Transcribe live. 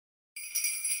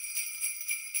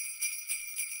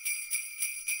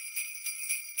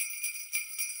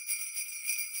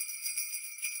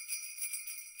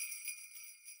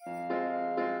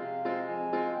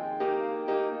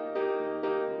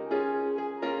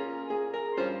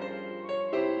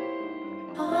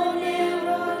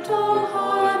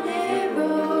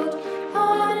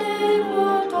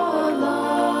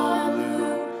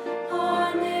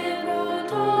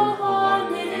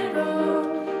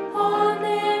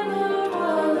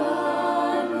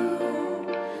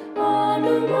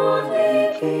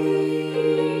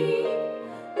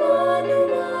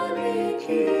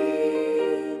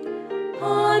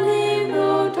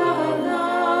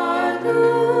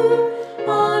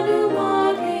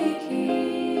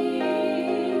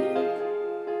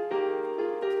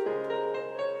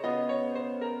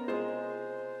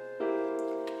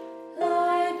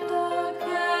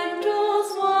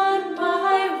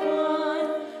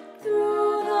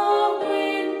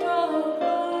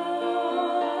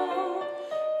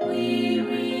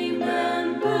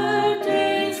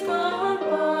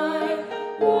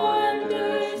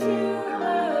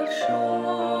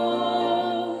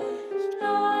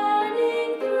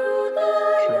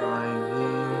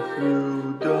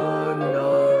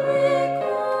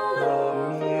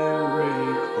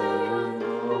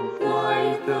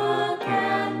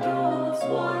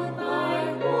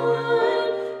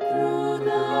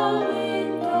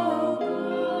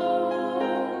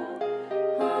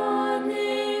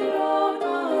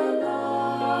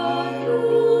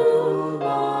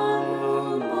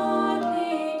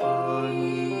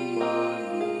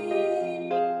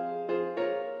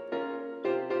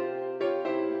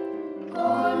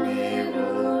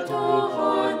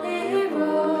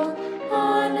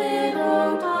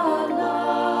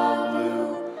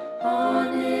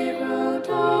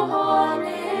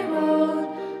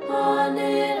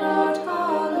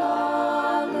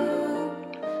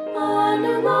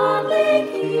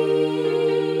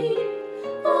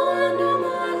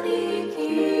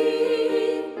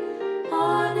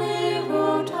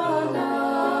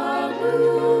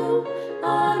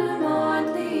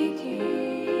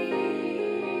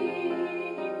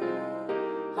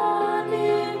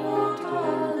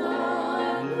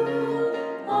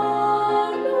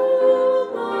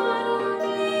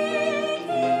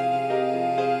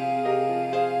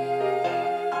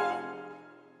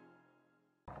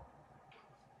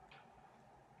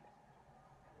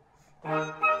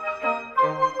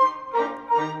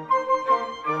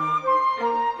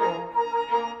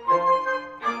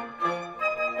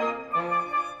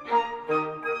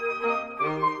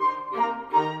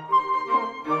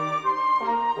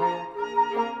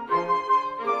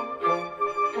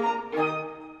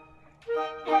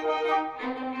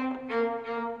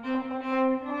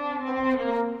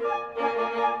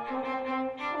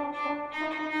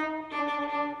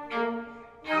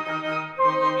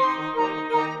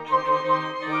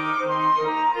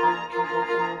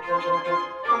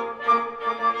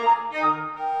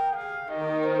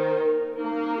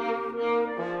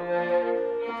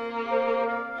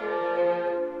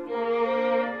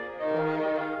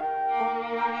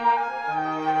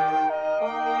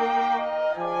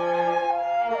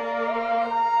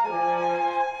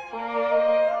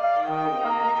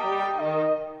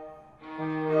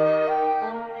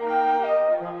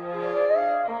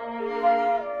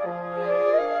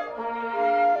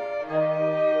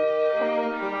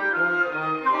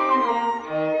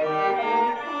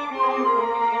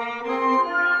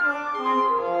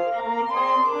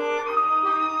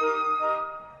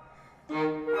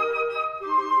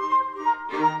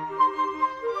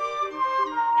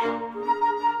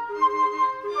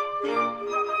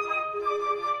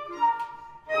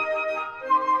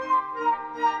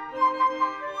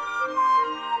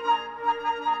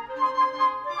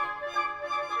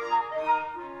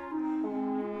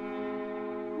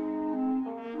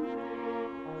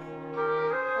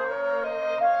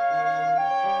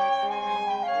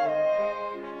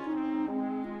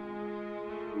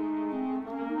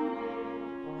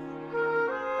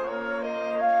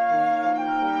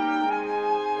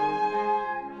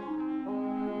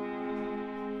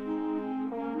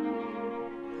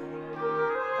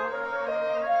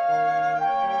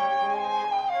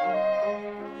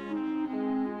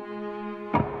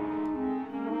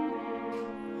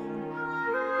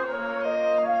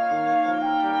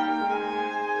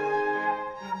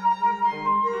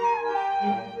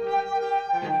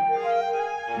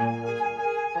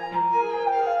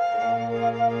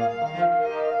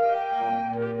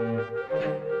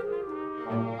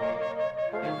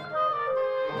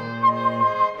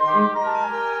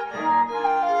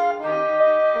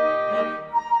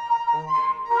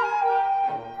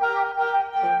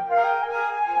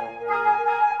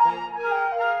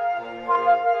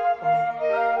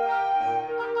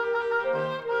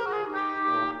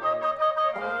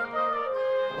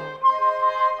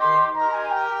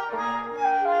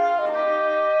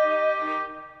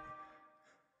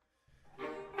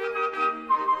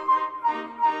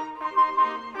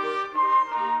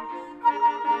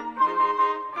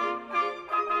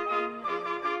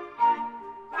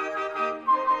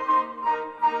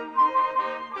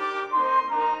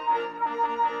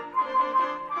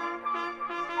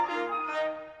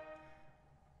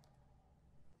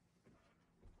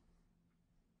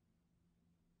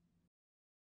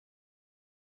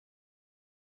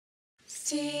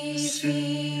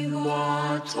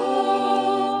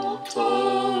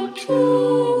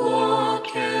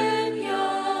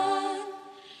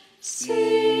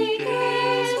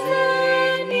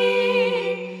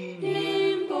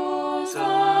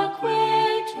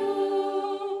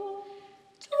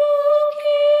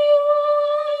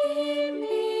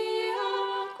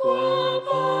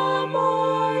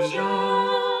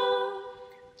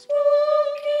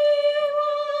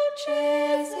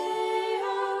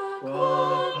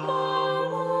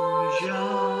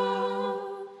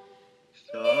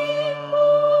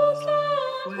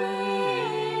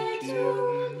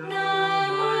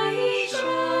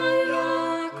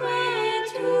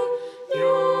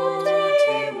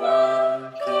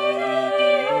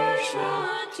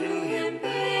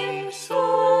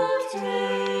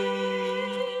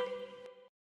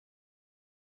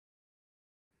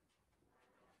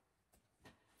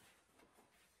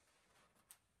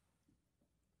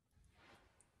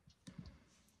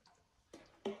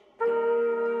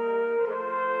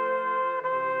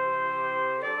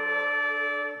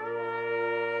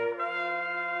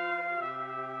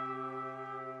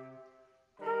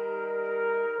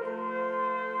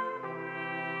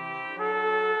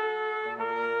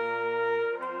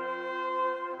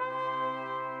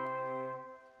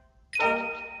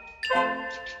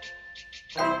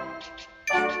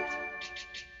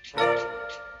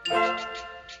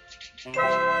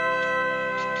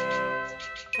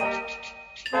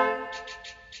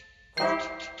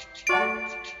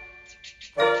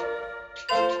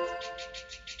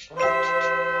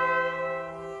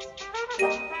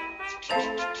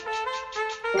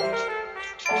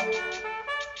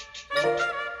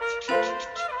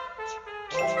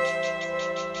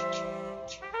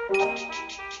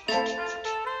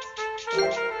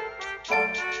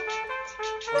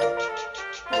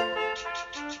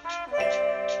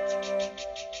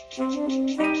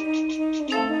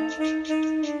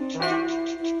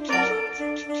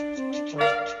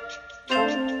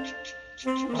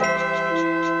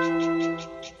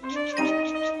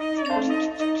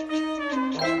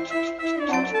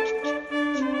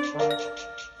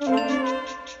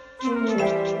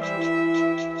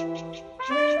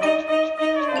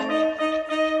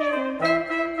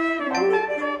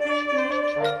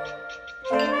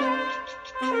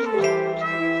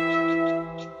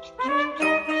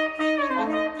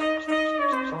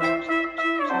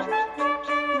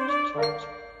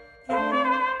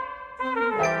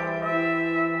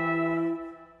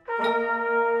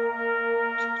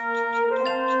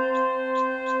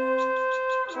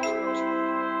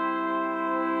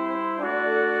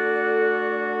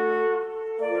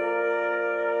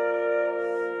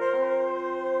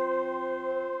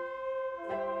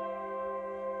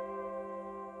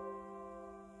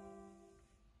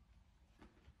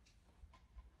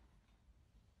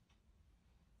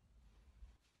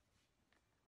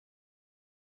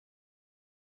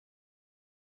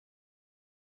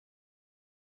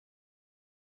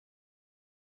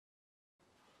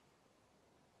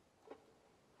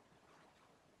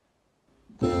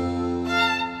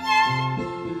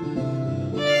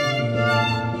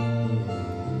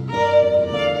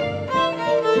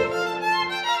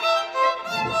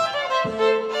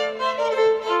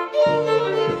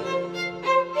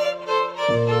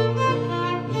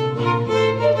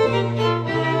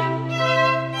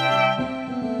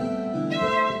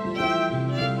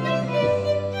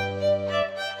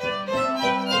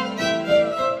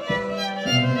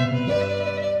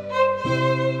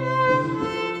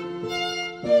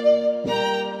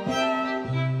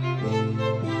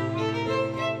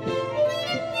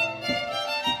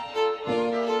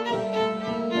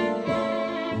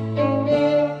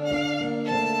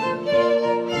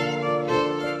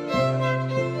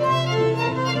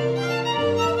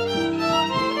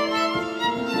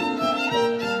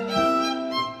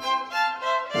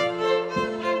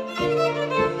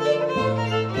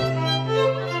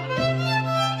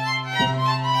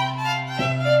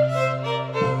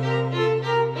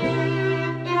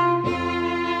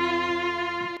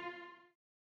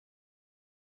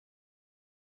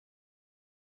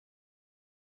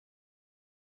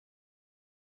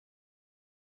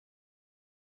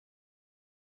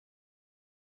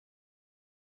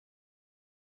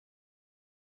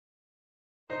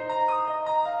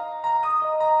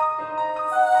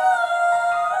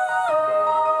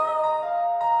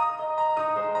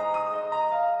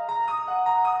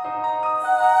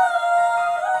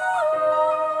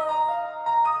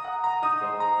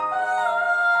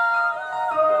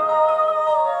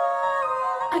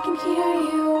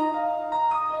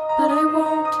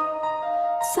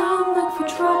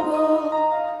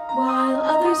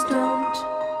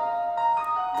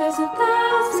There's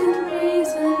 1,000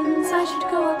 reasons I should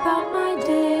go about my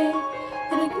day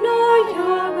and ignore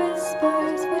your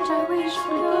whispers, which I wish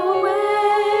would go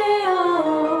away.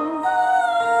 Oh,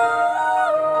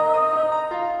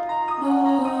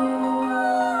 oh.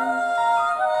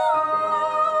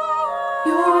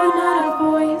 You're not a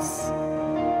voice,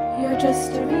 you're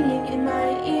just a ringing in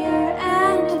my ear.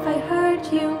 And if I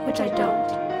hurt you, which I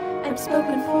don't, I'm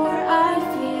spoken for, I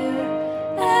fear.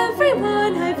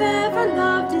 Everyone I've ever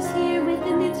loved is here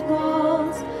within its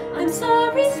walls. I'm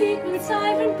sorry, secret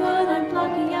siren, but I'm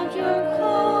blocking out your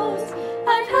calls.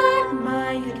 I've had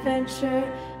my adventure,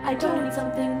 I don't need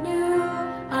something new.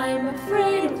 I'm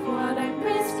afraid of what I'm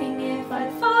risking if I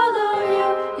follow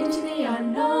you into the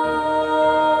unknown.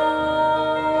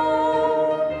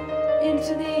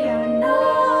 Into the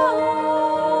unknown.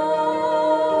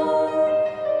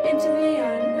 Into the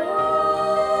unknown.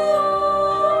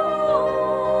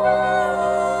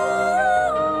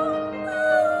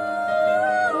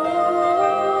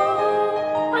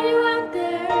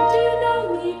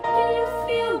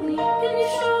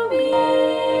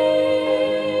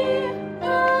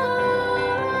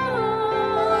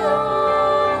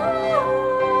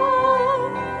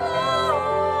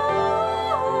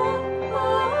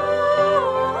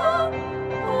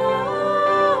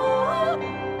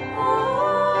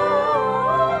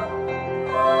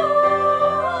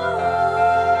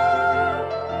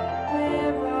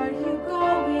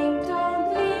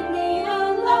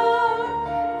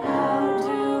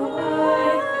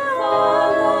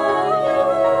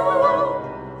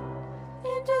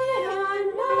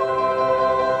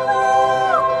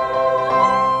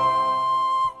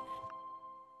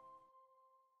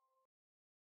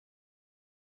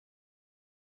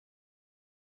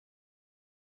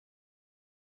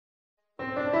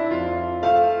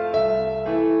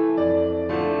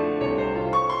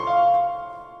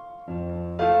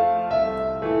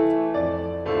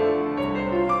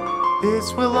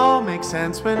 This will all make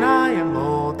sense when I am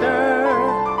older.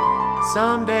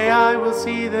 Someday I will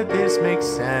see that this makes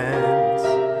sense.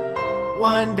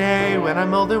 One day when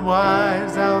I'm old and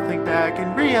wise, I'll think back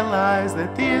and realize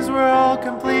that these were all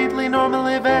completely normal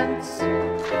events.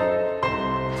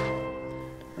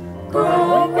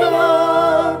 Growing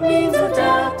up means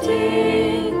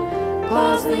adapting,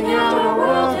 puzzling out our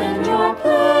world and your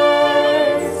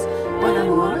place. When I'm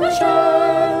more mature,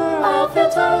 I'll feel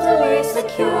totally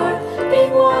secure,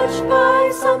 being watched by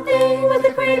something with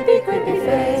a creepy, creepy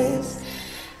face.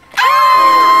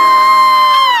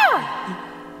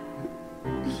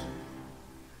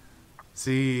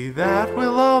 See, that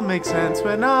will all make sense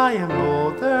when I am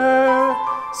older,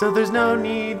 so there's no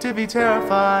need to be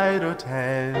terrified or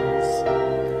tense.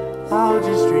 I'll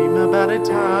just dream about a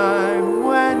time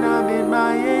when I'm in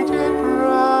my aged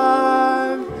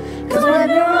prime. 'Cause when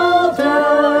you're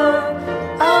older,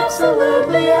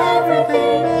 absolutely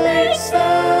everything makes sense.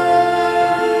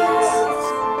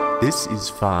 This is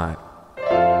fine.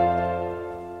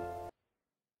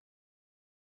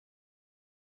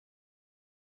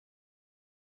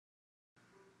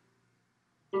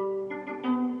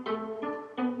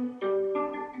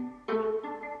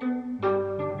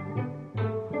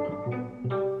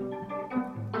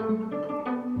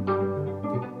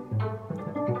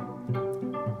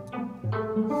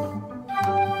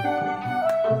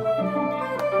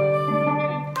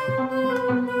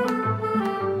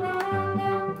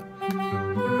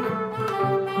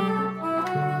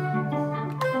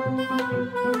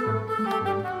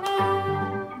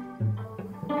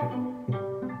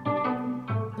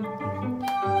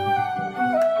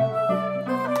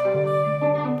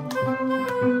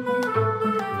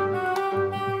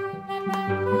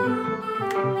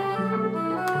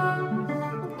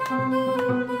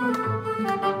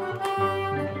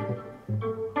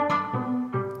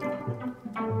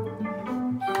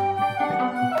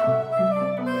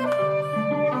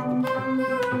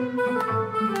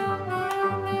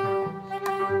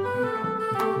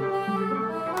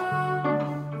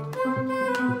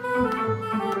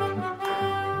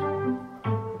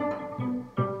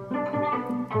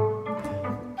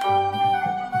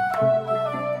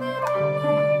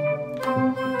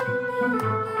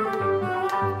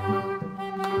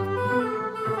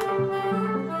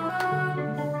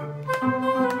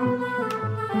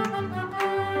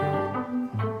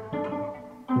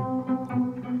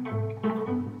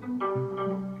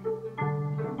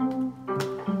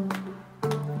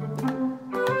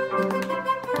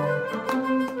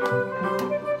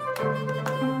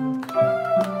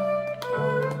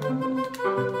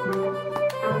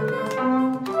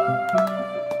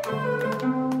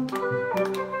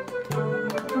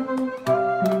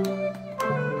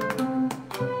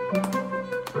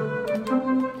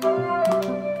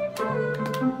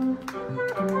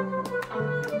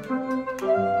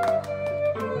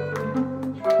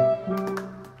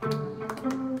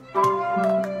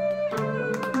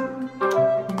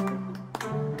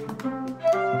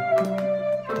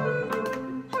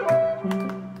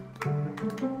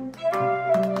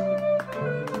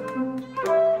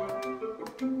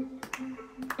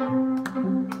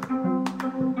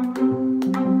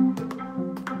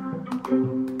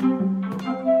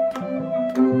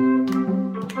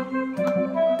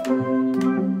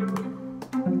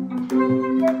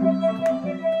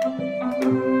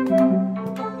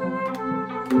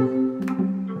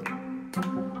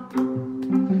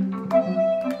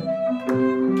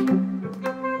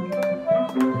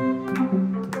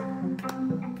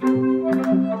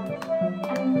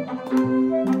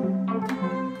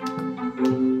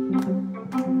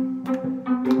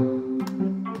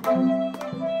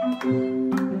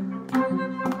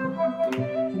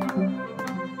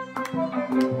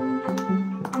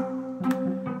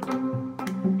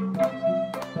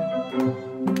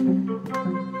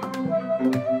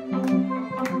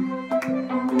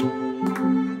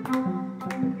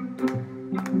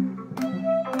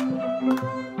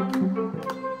 you.